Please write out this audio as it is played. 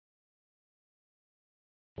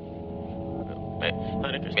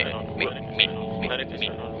100K spent on the whip,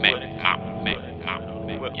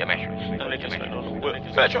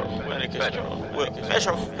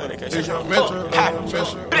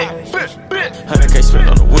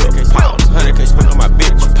 pause. 100K spent on my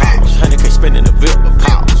bitch, pause. 100K spent in the VIP,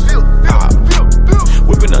 pause.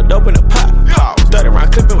 Whipping up dope in the pot, pause. 30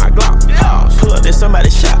 round clipping my Glock, pause. Pull up, then somebody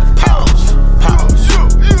shot, pause.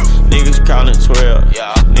 Niggas calling 12,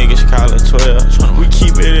 niggas calling 12. We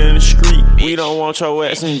keep it in the street, we don't want your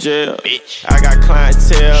ass in jail. I got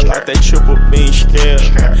clientele like that triple beam scale.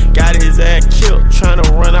 Got his ass killed, tryna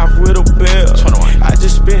run off with a bell. I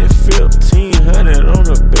just spent 1,500 on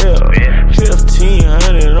the bill.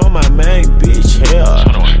 1,500 on my main bitch, hell.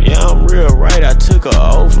 Yeah, I'm real right, I took a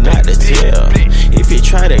oath not to tell. If you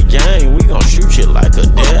try the game, we gon' shoot you like a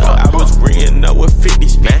Dell. I was bringing up with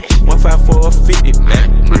 50s, man. 154 or 50,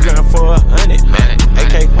 man. 3 grand for 100, man.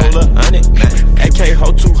 AK hold 100, man. AK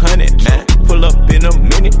hold 200, man. Pull up in a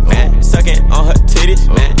minute, man. Sucking on her titties,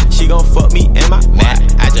 man. She gon' fuck me in my man.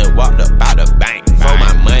 I just walked up out the bank. For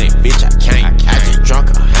my money, bitch, I can't. I just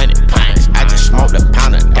drunk 100 pints. I just smoked a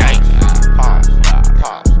pound of gang.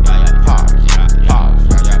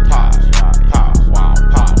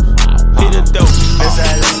 Hit the dope.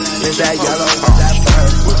 It's that yellow with that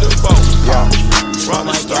bird. With the boat. Yeah. Run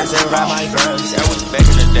my gas and ride my verse. That was back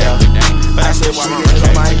in the day. But I still want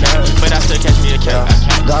my nerves. But I still catch me a cat.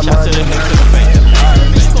 Got Shout to money. the hood to the bank.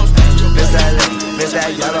 It's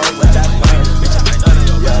that yellow with that bird.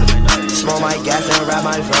 Yeah. Smoke my gas and ride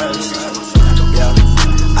my verse. Yeah.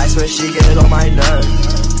 I swear she get on my nerve.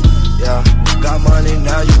 Yeah. Got money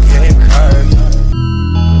now, you can't curve.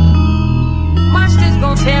 Monsters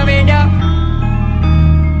gon' tear it up.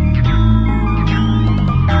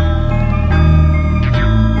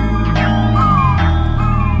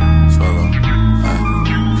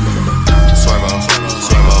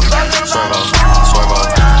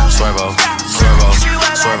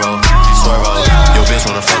 Swervo. Yo bitch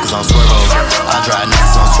wanna fuck cause I'm Swervo. I drive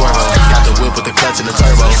next on Swervo. Got the whip with the clutch and the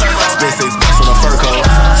turbo. Spit 6 bucks on the fur coat.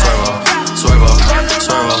 Swervo.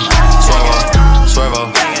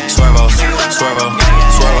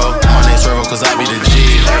 My name Swervo cause I be the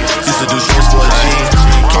G. Used to do shows for a G.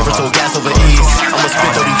 Came from told gas over east. I'ma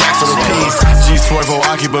spit 30 racks on a piece. G Swervo,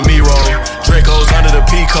 I keep a me roll. Draco's under the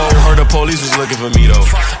Pico. Heard the police was looking for me though.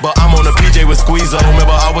 But I'm on a PJ with Squeezo.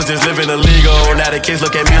 Remember I was just living illegal. Now the kids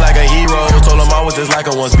look at me like a hero. Told them I was just like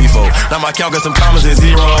I once before. Now my count got some commas and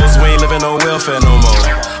zeros. We ain't living on welfare no more.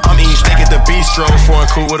 I'm eating steak at the bistro. Foreign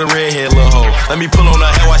coupe with a redhead little hoe. Let me pull on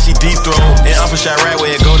her head while she deep throw. And I'm for shot right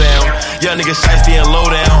where it go down. Young niggas shiesty and low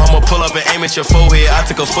down. I'ma pull up and aim at your forehead. I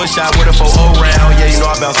took a foot shot with a 4-0 round. Yeah, you know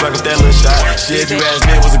I bounce back with that little shot. Shit, if you ask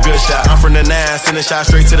me, it was a good shot. I'm from the 9, send a shot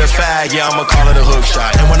straight to the fag. Yeah, I'ma call it a hook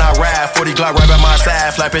shot. And when I ride, 40 Glock right by my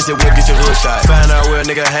side. Flat pitch it whip, get your hood shot. Find out where a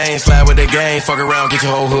nigga hang, slide with the gang. Fuck around, get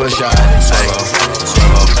your whole hood shot. Swervo.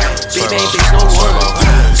 Big bang bitch no one.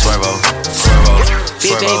 Swervo.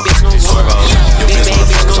 Big bang bitch no one. Big bang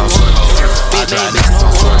bitch no one. Big bang bitch no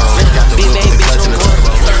one. Big bang bitch no one.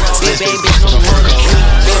 Big bang bitch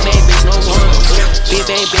no one. Big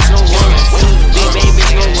bang bitch no one. Big bang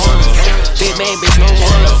bitch no one. Big bang bitch no one. Big bang bitch no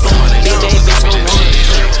one. Big bang bitch no one.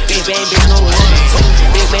 Big bang bitch no one.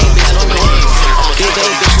 Big bang bitch no one. Big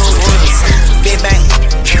bang bitch no one. Big bang.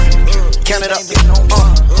 Count it up.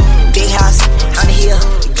 Big house on the hill.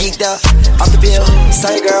 Geeked up, off the bill.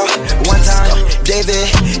 Sorry girl, one time. David,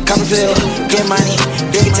 Copperfield. Get money,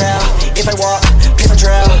 big tell. If I walk, paper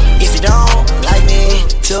trail. If you don't like me,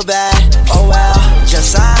 too bad. Oh well,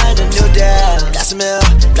 just signed a new deal. That's a mill,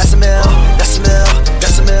 that's a mill, that's a mill,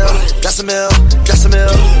 that's a mill, that's a mill, that's a mill,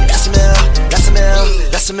 that's a mill, that's a mill,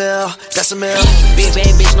 that's a mill, that's a mill. Big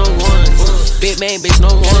bang bitch no one. Big bang bitch no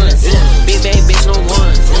one. Big bang bitch no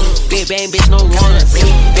one. Big bang bitch no one.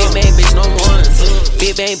 Big bang bitch no one.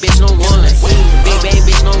 Big bang bitch no one. Big bang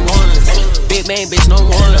bitch no one. Big bang bitch no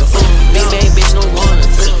one. Big bang bitch no one.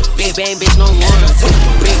 Big bang bitch no one.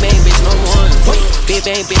 Big bang bitch no one. Big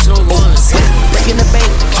bang bitch no one. Breaking the bank,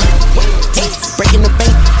 breaking the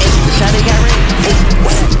bank. Shawty got ring.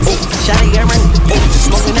 Shawty got ring.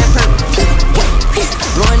 Smoking that perk.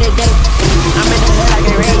 Blowing it day. I'm in the hood like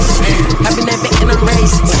a race. Hopping that back in a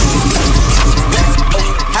race.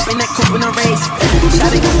 Hopping that coupe in a race.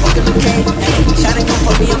 Shawty gon' fuck in the cage. Shawty gon'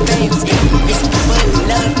 fuck me in face. Money,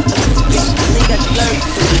 love. Nigga got your love.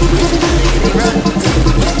 They run.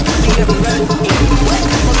 Nigga be run.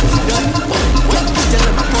 Still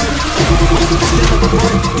in my porch. Still in my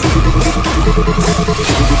porch.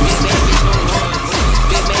 Big man bitch no one.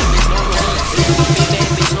 Big man bitch no one. Big man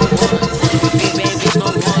bitch no one. Big man bitch no one. Big man bitch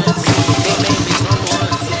no one. Big man bitch no one.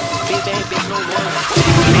 Big man bitch no one.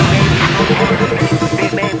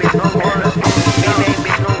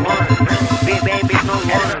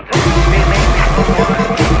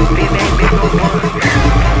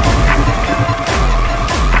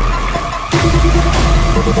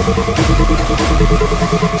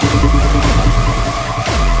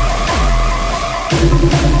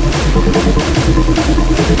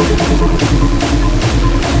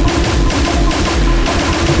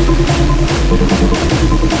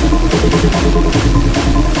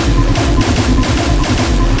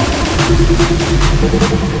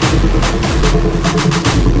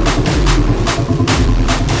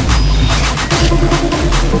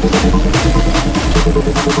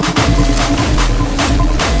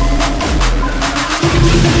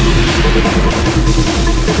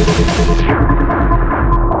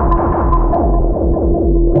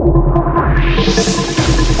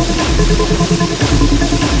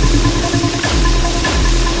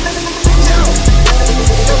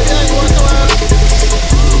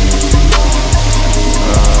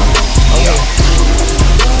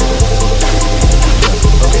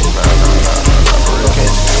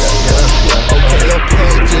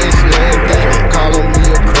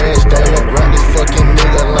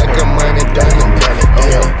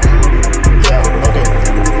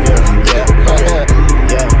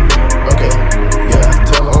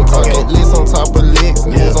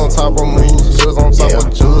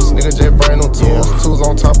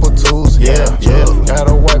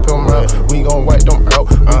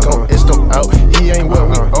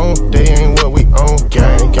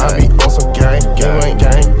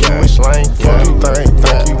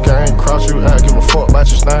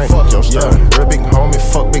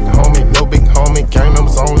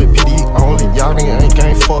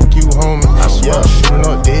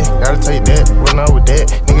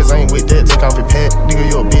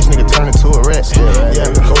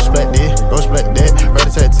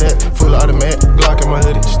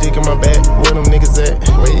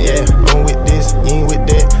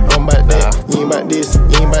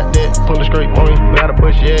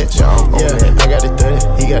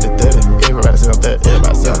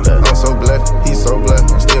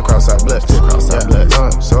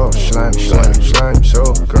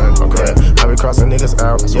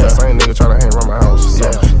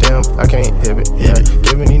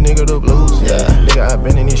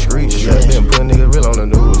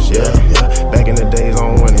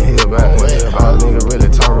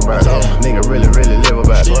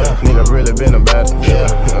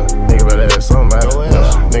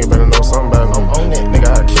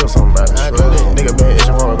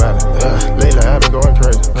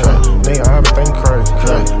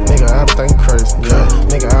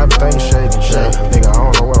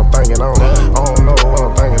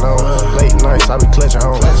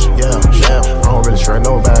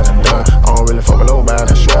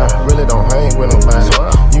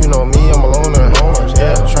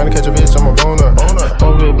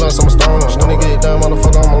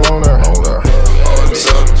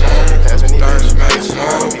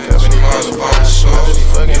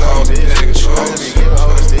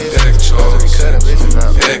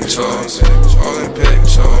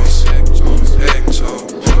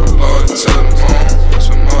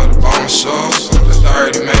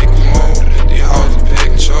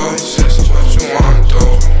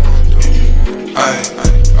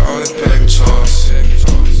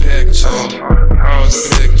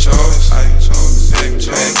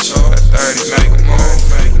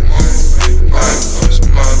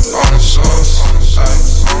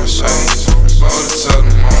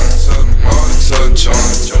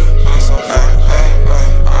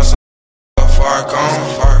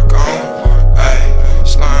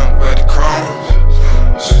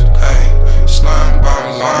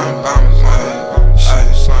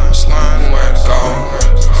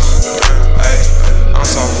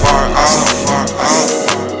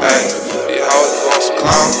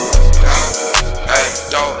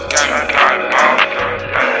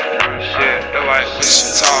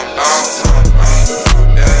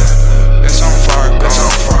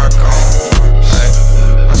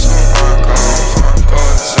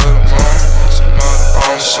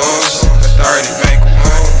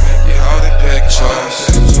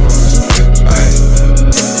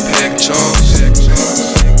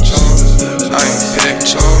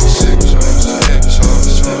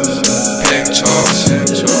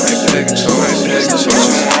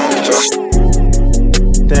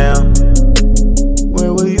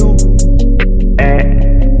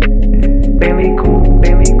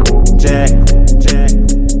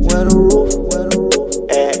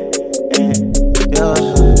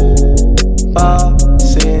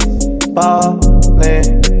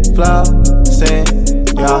 Ballin', flossin',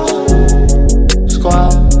 yeah.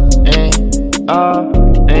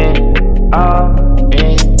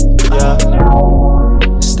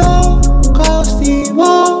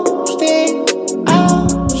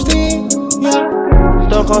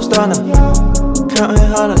 cold stunner. Counting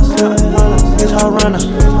hundreds, it's hard runner.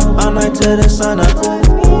 All night till the sun up.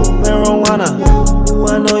 Marijuana,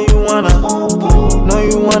 I know you wanna. Know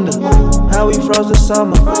you wonder how we froze the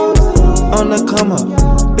summer. On the come up,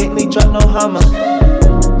 Bentley truck, no Hummer.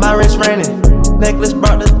 My wrist raining, necklace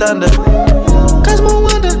brought the thunder. Cause my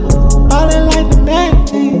wonder, ballin' like the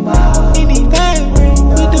magic. In these bag rings,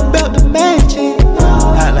 with the belt the magic.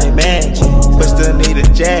 Hot like magic, but still need a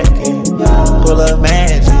jacket. Pull up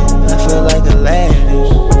magic, I feel like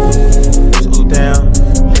Aladdin. So down,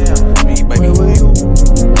 me baby, where you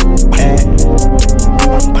at?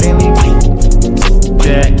 Bentley,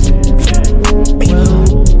 Jack.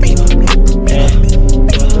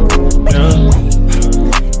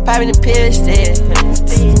 Popping the pills,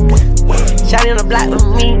 shawty on the block with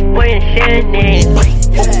me, wearing Shannon.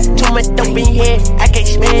 Too much dope in here, I can't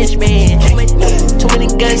smash, man. Too many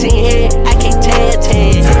guns in here, I can't tell,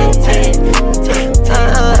 can't tell,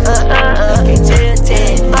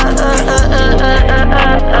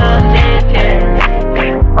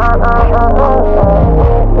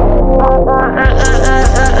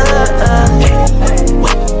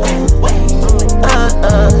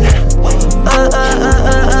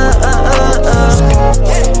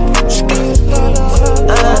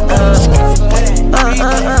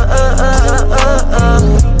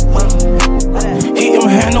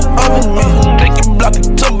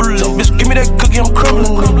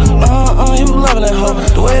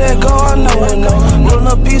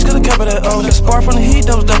 From the heat,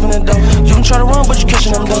 that was definite though. You can try to run, but you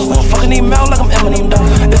catching them though. Fucking need mouth like I'm Eminem though.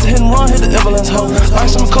 It's a hit and run, hit the ambulance hoe.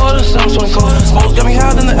 Ice some cold, it's 724. Smokes got me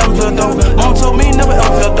higher than the Everfield though. Mom told me never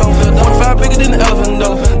ever felt though. 45 bigger than the elephant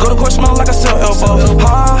though. Go to court, smell like I sell elbows.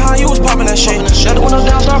 Ha, you was popping that shit. Shut the window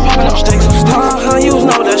down, start popping up sticks. Ha, you was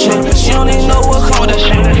know that shit. She don't even know what come with that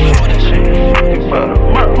shit.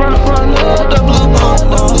 Run up the blue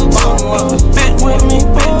ball. Bit with me,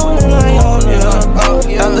 and I own ya.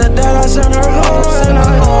 After that, I sent her home and I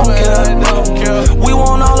don't care. We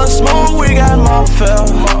want all the smoke, we got more fell.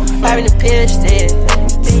 Popping the pills,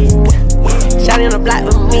 shawty on the block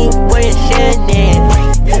with me, wearing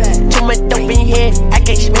Shannon. Too much dope in here, I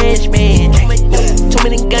can't smash, man. Too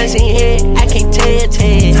many guns in here, I can't tell.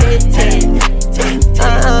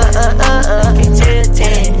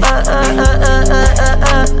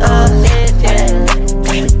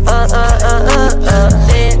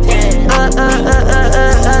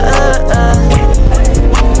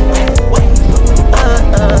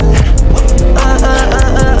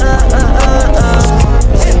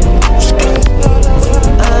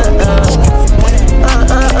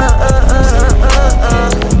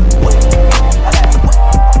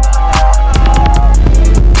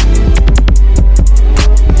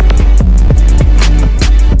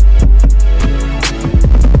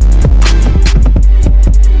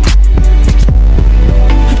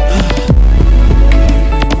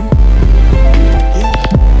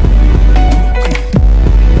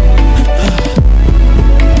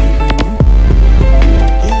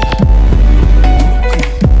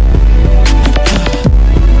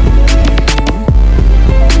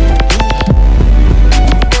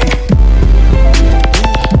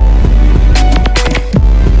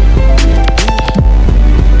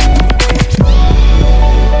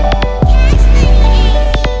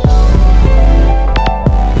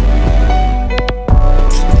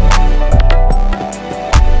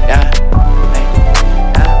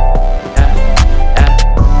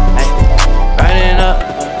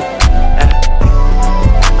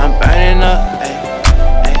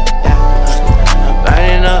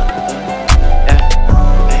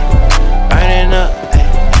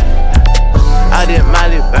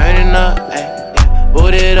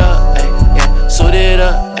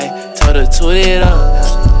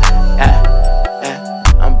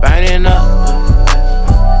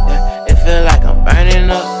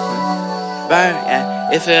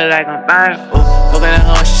 It feel like I'm buying, fucking that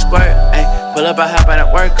hoe, she squirt, ayy. Pull up, I hop out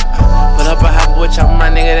at work. Pull up, I hop with chopping my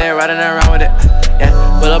nigga there, riding around with it. Yeah,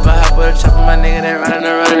 pull up, I hop with chopping my nigga there, riding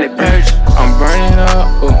around with it. Purge. I'm burning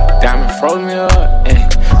up, diamond froze me up, ayy.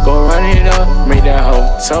 Go run it up, make that hoe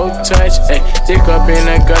toe touch, ayy. Dick up in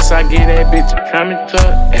the guts, I get that bitch coming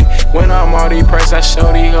tuck, ayy. When I'm all these price, I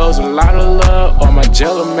show these hoes a lot of love. On my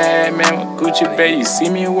jello mad man with Gucci Bay, you see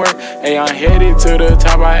me work. Hey, I'm headed to the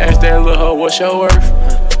top, I asked that little hoe, what's your worth?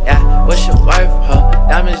 Yeah, what's your worth, huh?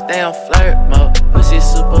 Diamonds, they on flirt mode. Pussy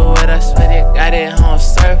super wet, I swear they got it on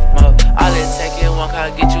surf mode. All it take is one call,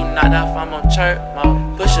 get you knocked off, I'm on church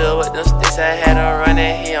mode. Push her with them sticks, I had her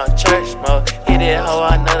running, he on church mode. Hit it, hoe,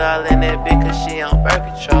 I know all in that bitch, cause she on birth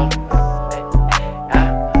control. Hey,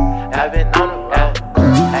 I been on the road,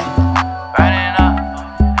 hey, burning up,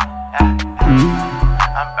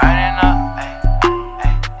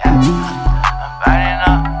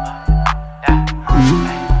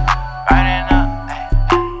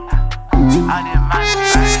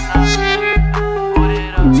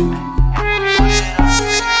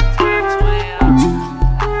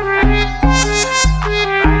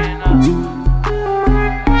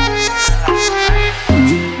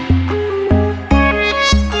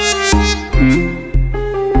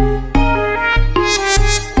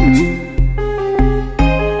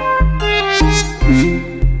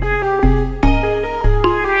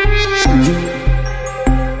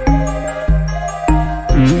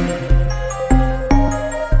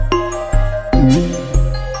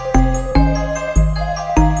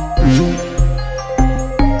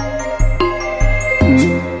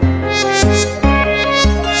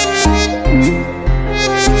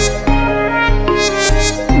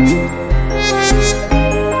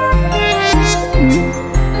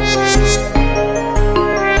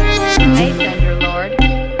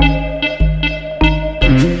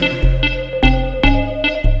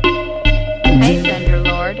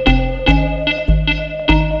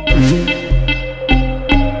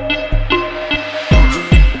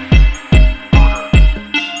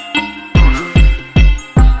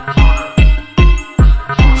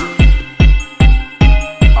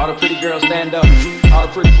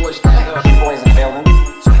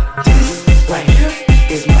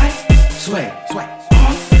 swag.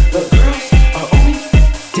 All the girls are on me.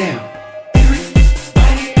 Damn,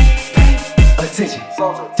 everybody pay attention.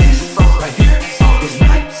 This right here is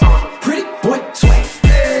my pretty boy swag.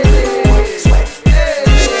 Swag. Swag. Pretty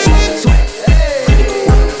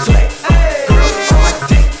boy swag. Girls on my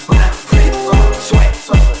dick when I pretty swag.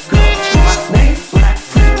 Girls on my name when I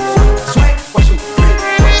pretty swag. Watch me pretty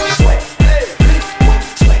swag. Pretty boy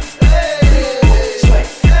swag. Pretty boy swag.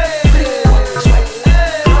 Pretty boy swag.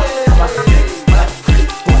 Girls on my dick when I pretty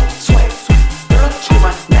boy swag. Girls on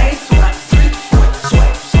my name when I pretty boy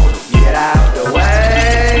swag. So get out the way.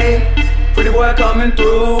 Pretty boy coming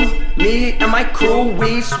through. Me and my crew,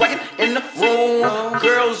 we swaggin' in the room.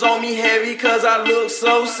 Girls on me heavy cause I look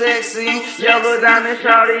so sexy. Yellow diamond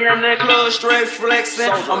shawty in the club straight flexing.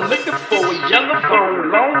 I'm looking for a yellow bone,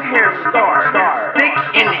 long hair star. Thick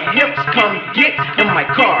in the hips, come get in my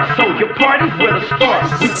car. So your party with a star.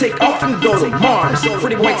 We take off and go to Mars.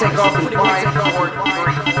 Pretty boy take off in 5, 4,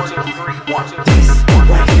 3, 2, 3, 1. This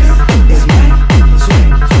right here is my swag.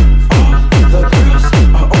 All the girls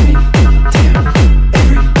are on me. Damn,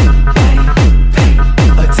 everybody pay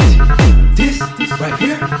attention. This right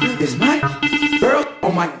here is my girl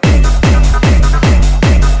on my dick.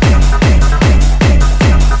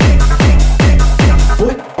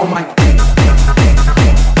 Boy on my dick.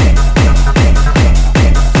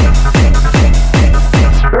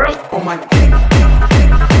 Girl on my dick.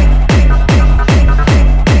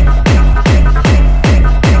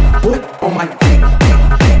 Boy on my dick.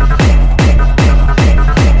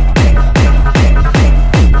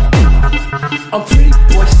 I'm pretty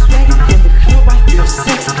boy swaggin' in the club, I feel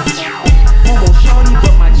sexy. Homo shorty,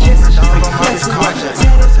 but my chest is flexin'.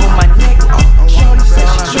 Tattoos on my neck, shorty said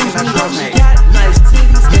she choose me, but she got nice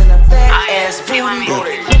titties and a fat ass booty.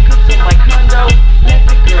 Hook up in my condo, let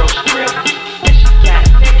the girl strip. Then she got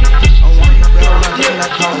naked, I want to bet on not looking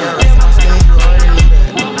at comment. My skinny, you already knew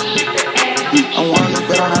that. I want to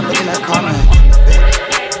bet on not looking at comment.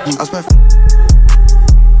 I spent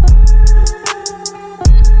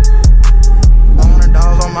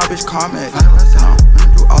 $500 on my bitch comments. I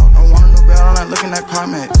want a new bed, I'm not looking at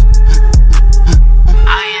comments.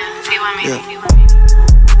 Oh yeah, if you want me, Yeah. if you want me.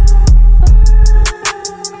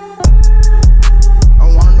 I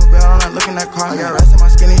want a new bed, I'm not looking at comments. I got rest in my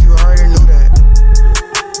skinny, you already knew that.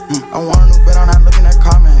 I want a new bed, I'm not looking at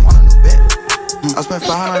comments. Want a new bed? I spent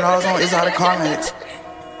 $500 on exotic comments.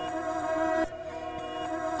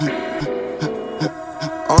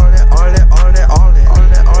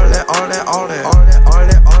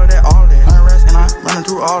 Running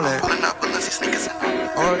through all that. All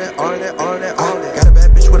that. Got a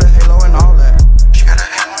bad bitch with a halo and all that.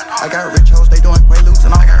 I got rich hoes, they doing quaaludes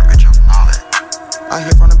and all that. I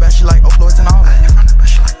hit from the back, she like opioids and all that.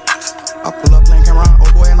 I pull up playing camera,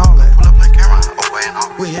 oh boy and all that.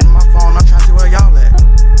 We hitting my phone, I'm trying to see where y'all at.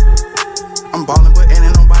 I'm ballin', but ain't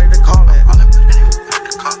nobody to call that.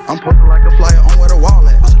 I'm posted like a flyer on where the wall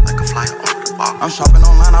at. I'm shopping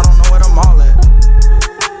online, I don't know where the mall at.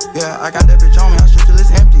 Yeah, I got that bitch on me, I shoot till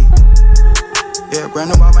it's empty. Yeah,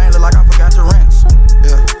 brand new, my man look like I forgot to rinse.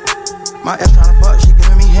 Yeah, my ex tryna fuck, she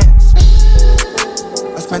giving me hints.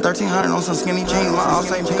 I spent $1,300 on some skinny jeans. My all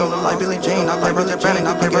same Pico look like Billie Jean. I play Brother Brandon,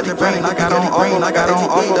 I got on green, I got on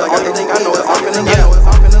offer. The only thing I know is I'm finna live.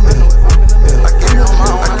 I get it on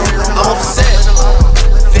my own, I'm upset.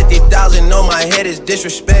 50,000 on my head is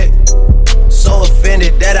disrespect. So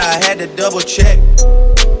offended that I had to double check.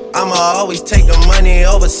 I'ma always take the money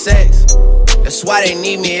over sex. That's why they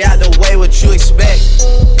need me out the way, what you expect.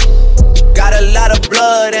 Got a lot of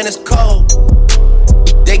blood and it's cold.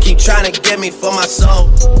 They keep trying to get me for my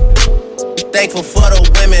soul. Thankful for the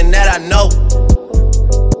women that I know.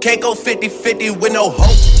 Can't go 50-50 with no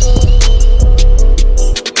hope.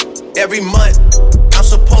 Every month, I'm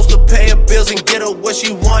supposed to pay her bills and get her what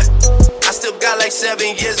she want. I still got like 7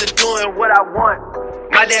 years of doing what I want.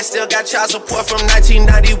 My dad still got child support from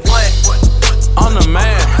 1991. I'm the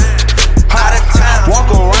man. Out of town. Walk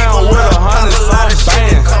around with 100 some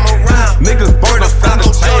bands. Niggas broke up from the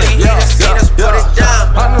tan. Niggas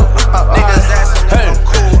asking if I'm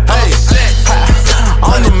cool.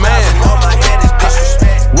 I'm the man.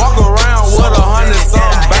 Walk around with 100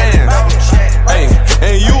 some bands. Hey,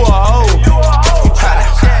 and you a hoe.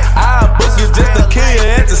 I book you just to kill you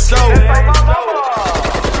at the show.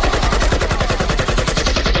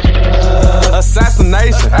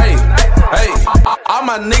 Assassination. Hey, all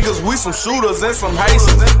my niggas, we some shooters and some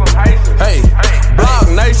Haitians. Hey, Block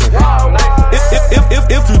Nation.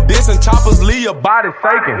 If you dissing choppers, leave your body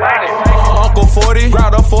shaking. Uncle 40,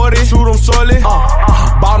 grab a 40, shoot him shortly.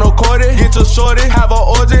 Ball no cordy, get your shorty, have a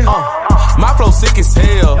orgy. My flow sick as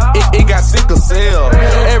hell, it got sick as hell.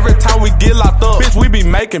 Every time we get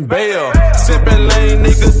taking bail. Sippin' lane,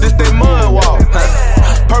 nigga, this that mud walk.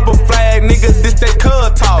 Purple flag, nigga, this that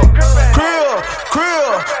cud talk. Krill.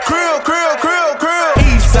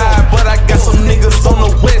 East side, but I got some niggas on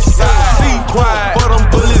the west side. See quiet, but them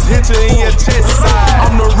bullets hit you in your chest side.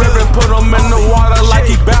 I'm the reverend, put him in the water like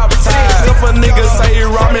he baptized. If a nigga say he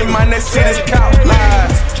rob me, my next shit is cop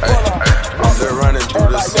lies. I'm just running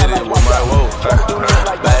through the city with my woe.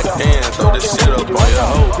 Back hand, throw this shit up on your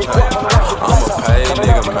hoe. I'm a paid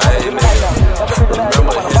nigga, made nigga.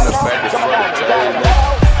 Remember hitting the factory for the day.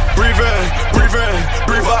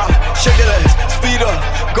 Breathe out, shake it ass, speed up,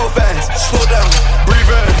 go fast, slow down.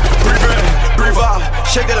 Breathe in, breathe out,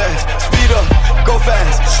 shake it ass, speed up, go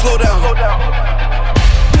fast, slow down.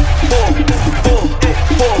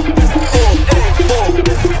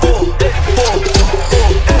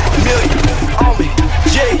 Million on me,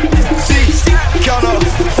 Jay-Z, count up,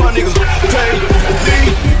 fun nigga, pay me.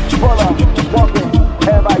 Brother, walking,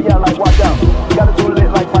 everybody yell like watch out. You gotta do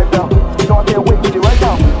it like pipe down. You know I can't wait with you right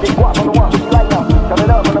now. Big guap on the one, what you like now? Coming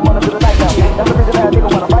up on the morning to the night now. That's the reason that a nigga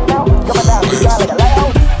wanna fight now. Coming down, you got like a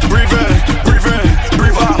lighthouse. Breathe in,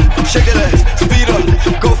 breathe out, shake it ass, speed up,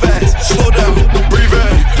 go fast, slow down. Breathe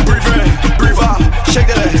in, breathe out, shake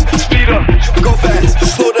it ass, speed up, go fast,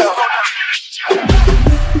 slow down.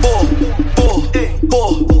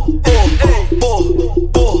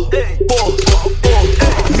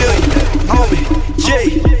 Million on me,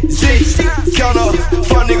 Jay-Z, count up,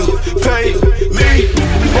 fun nigga, pay me.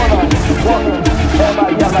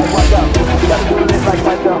 Everybody yell like watch out. You gotta do it like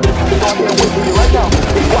right now. You gon' get with me right now.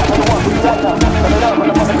 Big guap on the one, what you like now? Turn it up on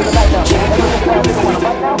the morning to the night now. That's the reason that a nigga wanna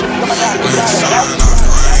fight now. Come on down, you got it right.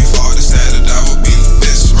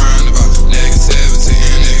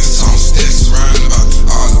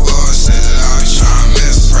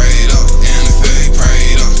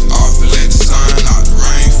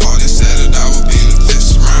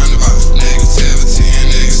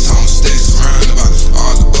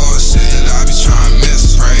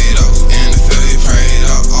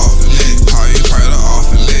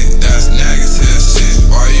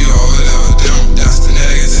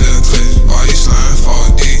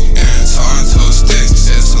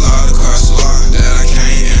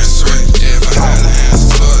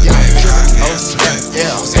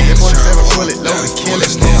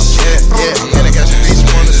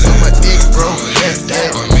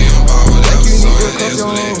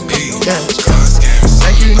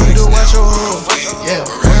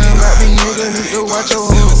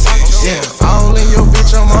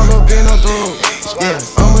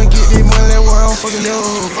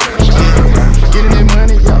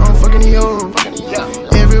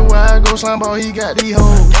 He got these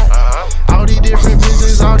hoes, all these different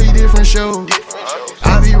bitches, all these different shows.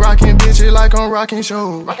 I be rocking bitches like I'm rocking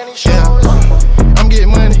shows. Yeah, I'm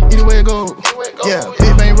getting money, either way it go. Yeah,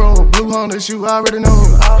 big bang roll, blue Hondas, you already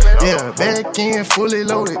know. Yeah, back end fully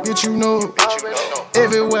loaded, bitch, you know.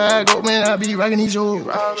 Everywhere I go, man, I be rocking these shows.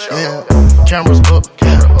 Yeah, cameras up,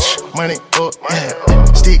 yeah, money up, yeah,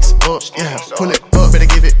 sticks up, yeah, pull it up, better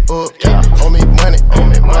give it up. Yeah, owe me money,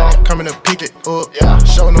 coming to pick it up. Yeah,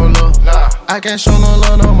 show no love. I can't show no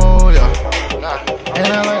love no more, yeah. And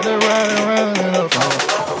I like to ride around in a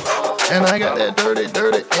phone. And I got that dirty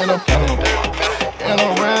in a phone. And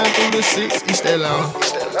I'm riding through the 6 East Atlanta.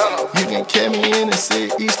 You can catch me in the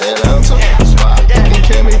 6 East Atlanta. You can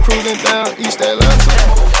catch me cruising down East Atlanta.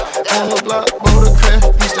 On the block,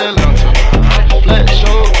 Motorcraft, East Atlanta. Black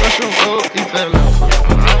Show, Russian Road, East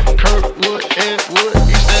Atlanta. Kirkwood, Edwood,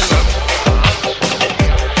 East Atlanta.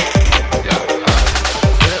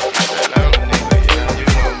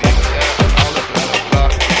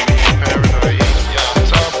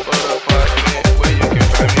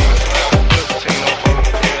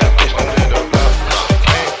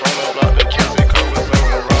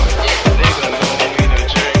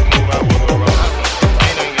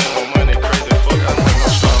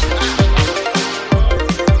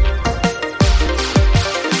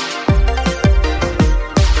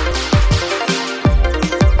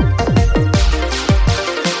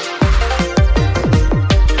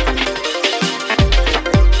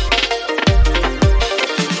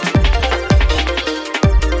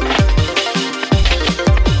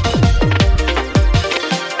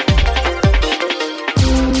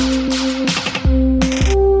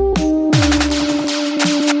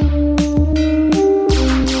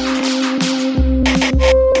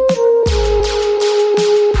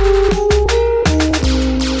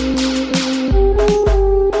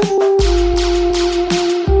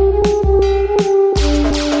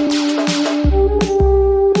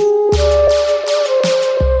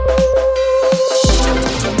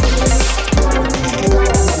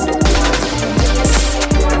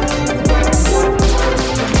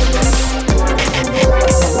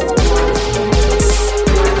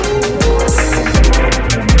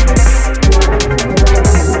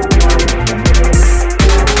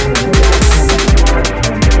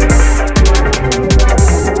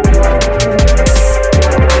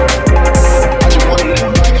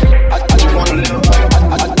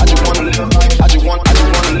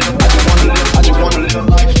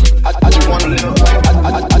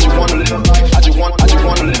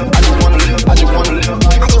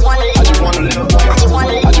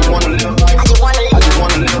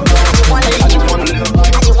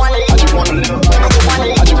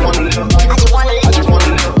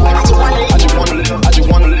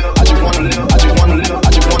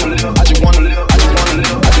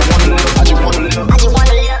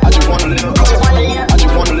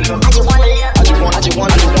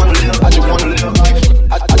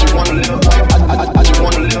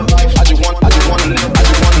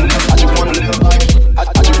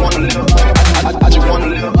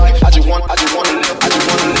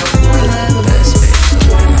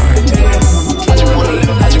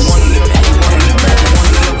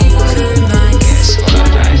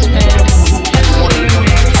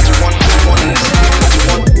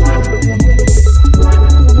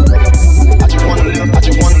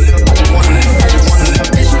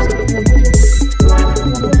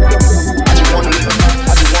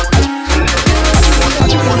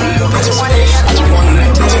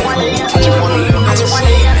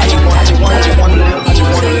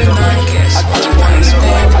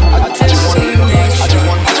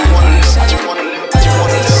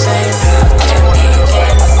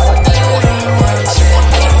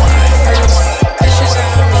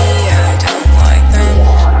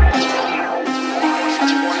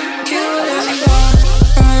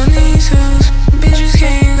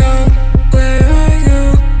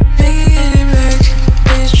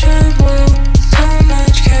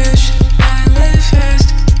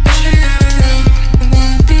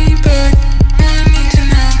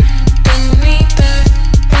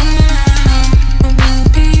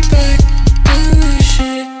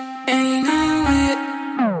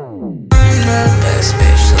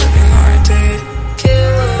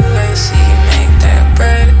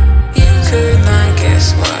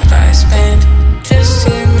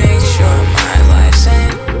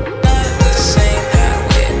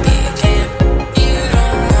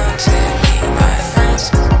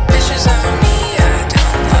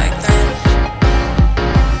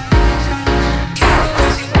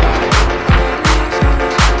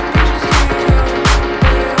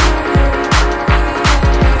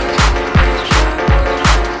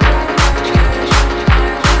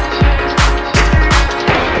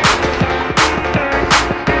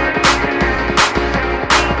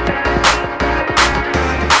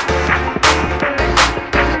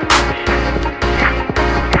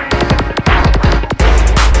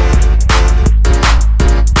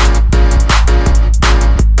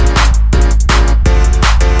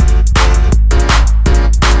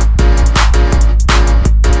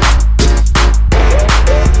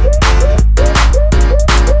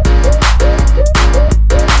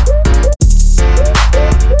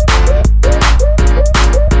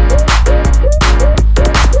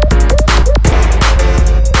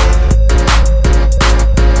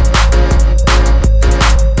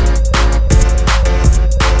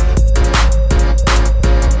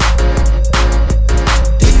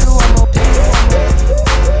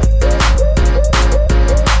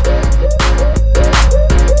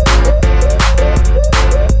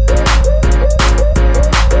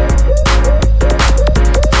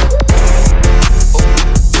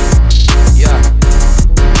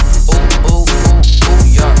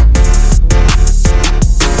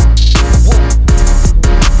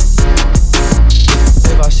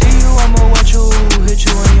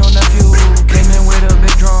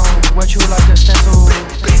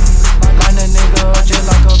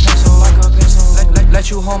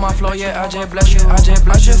 on my floor, yeah, I just bless you. I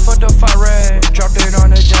just fucked up fire red, dropped it on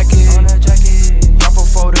the jacket. Drop a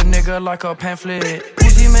for the nigga like a pamphlet.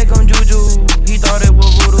 Uzi make him juju, he thought it was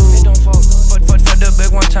voodoo. For the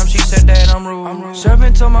big one time, she said that I'm rude.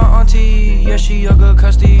 Serving to my auntie, yeah, she a good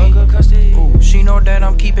custody. Ooh, she know that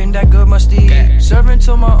I'm keeping that good musty. Serving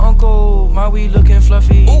to my uncle, my weed looking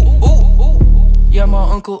fluffy. Yeah, my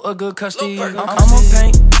uncle a good custody. I'ma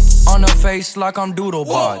paint on her face like I'm doodle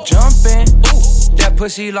bar. Jumping, that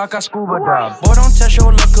pussy like I scuba dive. Boy, don't test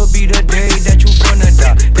your luck, could be the day that you finna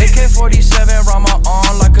die. AK-47 round my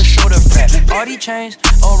arm like a shoulder pad. All these chains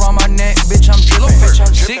around my neck, bitch, I'm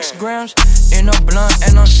drippin'. 6 grams in a blunt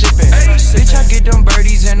and I'm sippin'. Bitch, I get them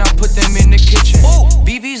birdies and I put them in the kitchen.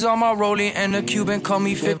 BV's on my rollie and the Cuban call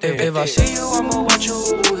me 50. If I see you, I'ma watch you,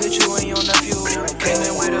 hit you and your nephew. Came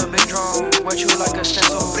in with a big drum, watch you like a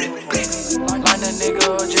stencil. Line a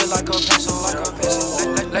nigga just like a pencil.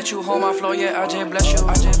 Let you hold my flow, yeah, I just bless you.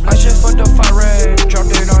 I just fucked up fire red,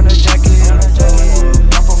 dropped it on the jacket.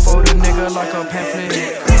 Drop a for the nigga like a pamphlet.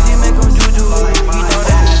 Easy make him juju, he thought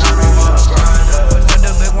that was a real. For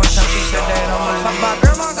the big one time, she said that I'm a my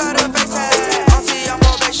grandma got a fake tag, auntie on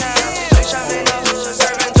probation. Big shot in the hood,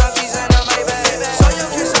 serving junkies in the Maybach. So you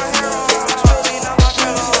kiss her hair on, spilling on my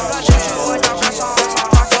pillow. I shoot you like a press on,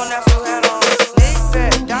 knock your nephew head on. Nick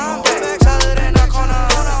back, down back, sell it in the corner.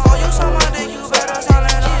 For you suck my dick, you better tell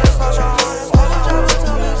it on the closure. All the drivers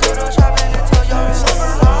tell me to the shopping until you're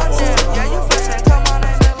locked in. Yeah, you flexing, come on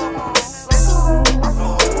and never home.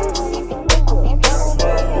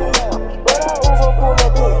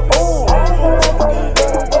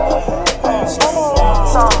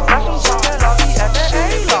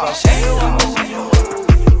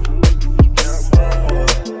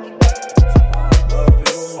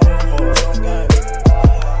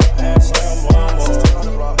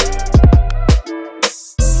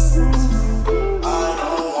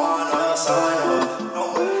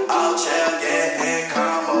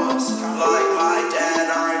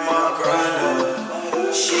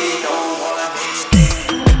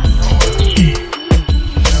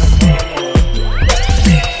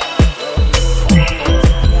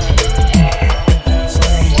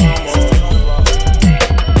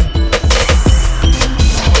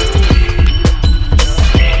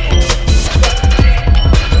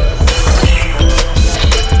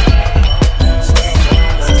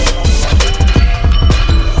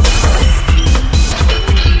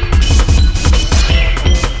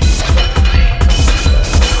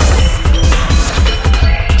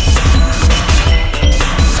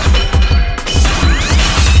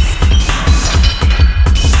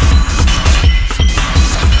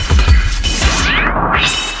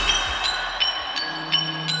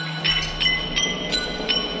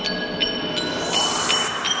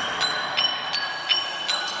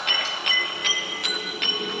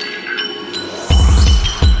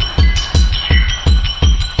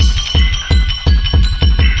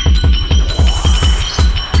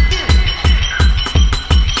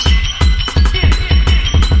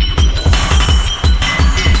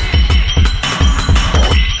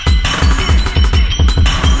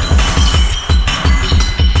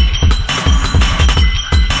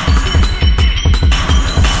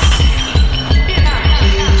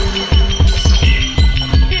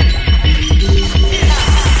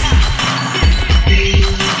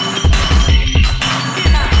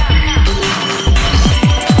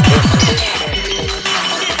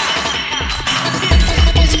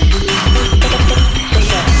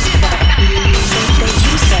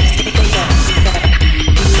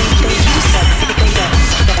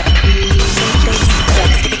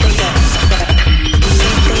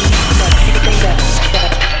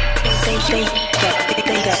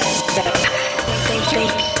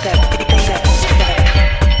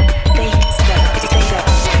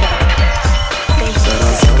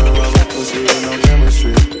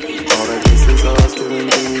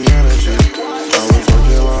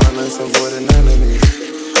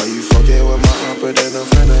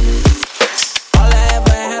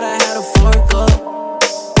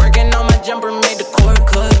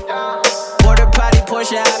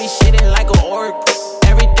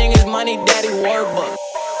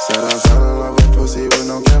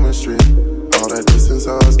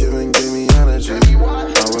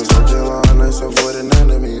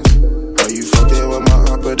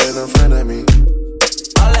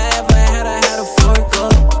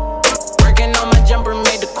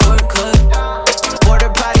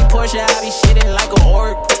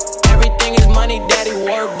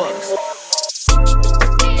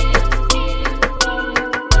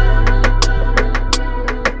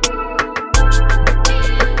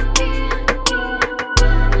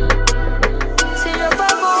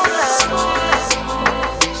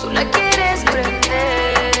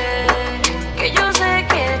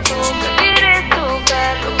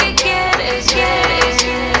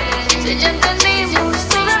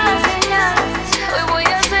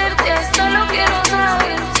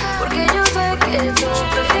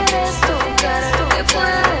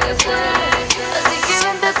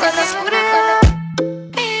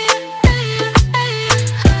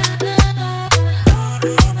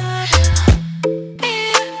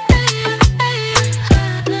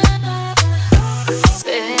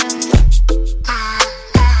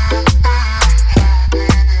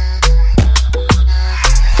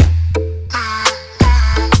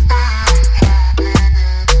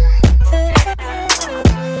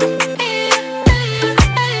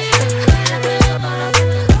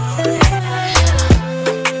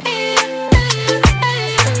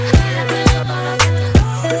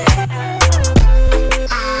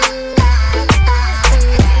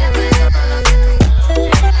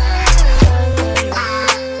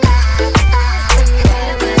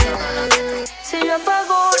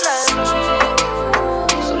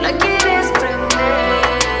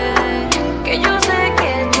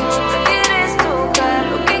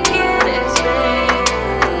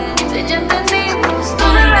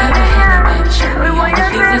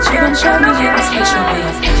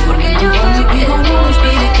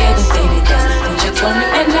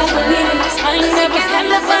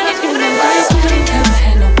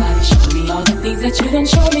 you done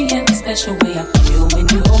show me and the special way I feel when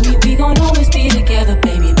you hold me. We gon' always be together,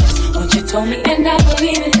 baby. That's what you told me, and I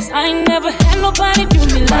believe it. 'Cause I ain't never had nobody do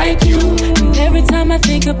me like you. And every time I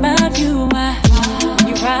think about you, when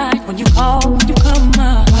you ride, when you call, when you come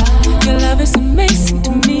up, your love is amazing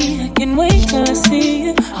to me. I can't wait till I see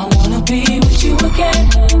you. I wanna be with you again.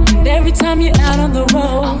 And every time you're out on the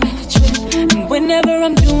road, I'll make a trip. And whenever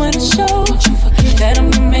I'm doing a show, don't you forget that I'm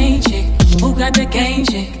the main chick who got the game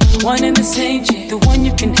chick, one and the same chick, the one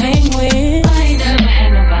you can hang with. I ain't never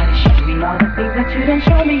had nobody show me all the things that you done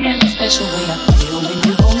show me, and the special way I feel when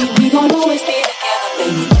you hold me. We gon' always be together,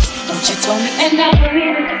 baby. That's what you told me, and I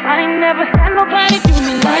believe it. 'Cause I ain't never had nobody do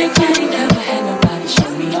me like you. I ain't never had nobody show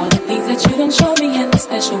me all the things that you done show me, and the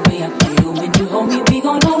special way I feel when you hold me. We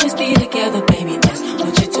gon' always be together, baby. That's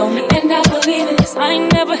what you told me, and I believe it. 'Cause I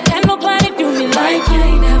ain't never had nobody do me like you. I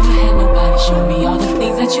ain't never had nobody show me all the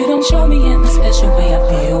things that you done show me, and the special way I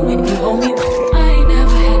feel when you hold me. I ain't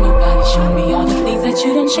never had nobody show me all the things that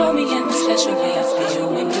you done show me, and the special way I feel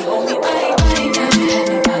when you hold me. I ain't never had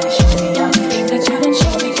nobody show me all the things that you done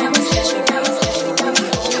show me, and the special way I feel when you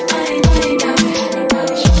hold me. I ain't never had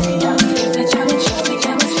nobody show me all the things that you done show me,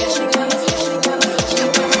 and the special way I feel when you hold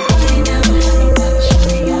me. I ain't never had nobody show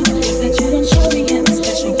me all the things that you done show me, and the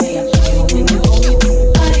special way I feel when you hold me.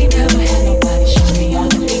 I ain't never had nobody show me all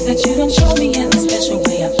the things that you done show me, and the special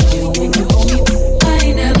way I feel when you hold me. I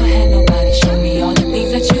ain't never had nobody show me all the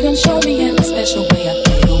things that you done show me, and the special way I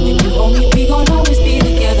feel when you hold me. We gon' always be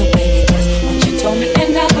together, baby. That's what you told me,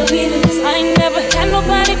 and I believe it. 'Cause I ain't never had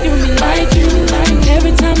nobody do me like you. And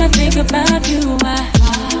every time I think about you, when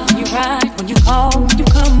you ride, when you call, when you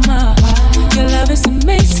come up, your love is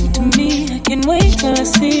amazing to me. I can't wait till I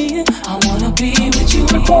see you. I wanna be with you.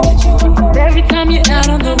 Every time you're out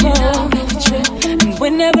on the road, I'll make a trip. And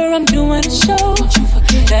whenever I'm doing a show, don't you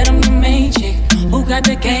forget that I'm the main chick who got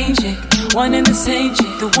the game chick, one and the same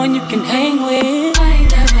chick, the one you can hang with. I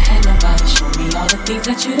ain't never had nobody show me all the things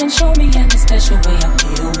that you done show me, and the special way I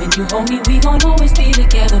feel when you hold me. We gon' always be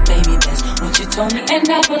together, baby. That's what you told me, and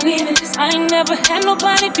I believe it. 'Cause I ain't never had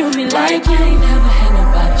nobody do me like you. I ain't never had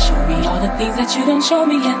nobody show me all the things that you done show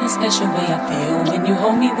me, and the special way I feel when you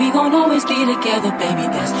hold me. We gon' always be together, baby.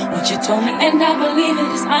 That's what you told me, and I believe it.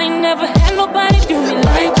 'Cause I ain't never had nobody do me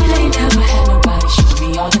like you. I ain't never had nobody show me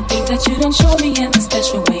all the things that you done show me, and the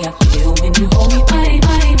special way I feel when you hold me.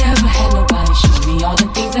 I ain't never had nobody show me all the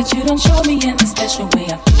things that you done show me, and the special way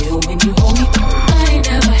I feel when you hold me. I ain't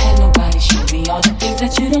never had nobody show me all the things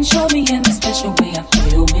that you done show me, and the special way I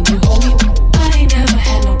feel when you hold me. I ain't never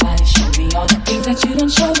had nobody show me all the things that you done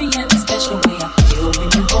show me, and the special way I feel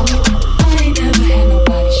when you hold me. I ain't never had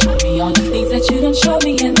nobody show me all the things that you done show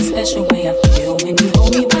me, and the special way I feel when you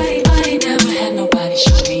hold me. I ain't never had nobody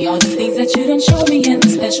show me all the things that you done show me, and the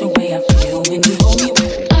special way I feel when you hold me.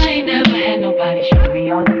 I ain't never had nobody show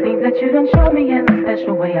me all the things that you done show me, and the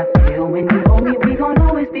special way I feel when you hold me. We gon'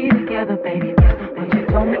 always be together, baby. That's what you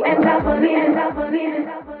told me, and I believe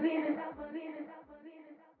it.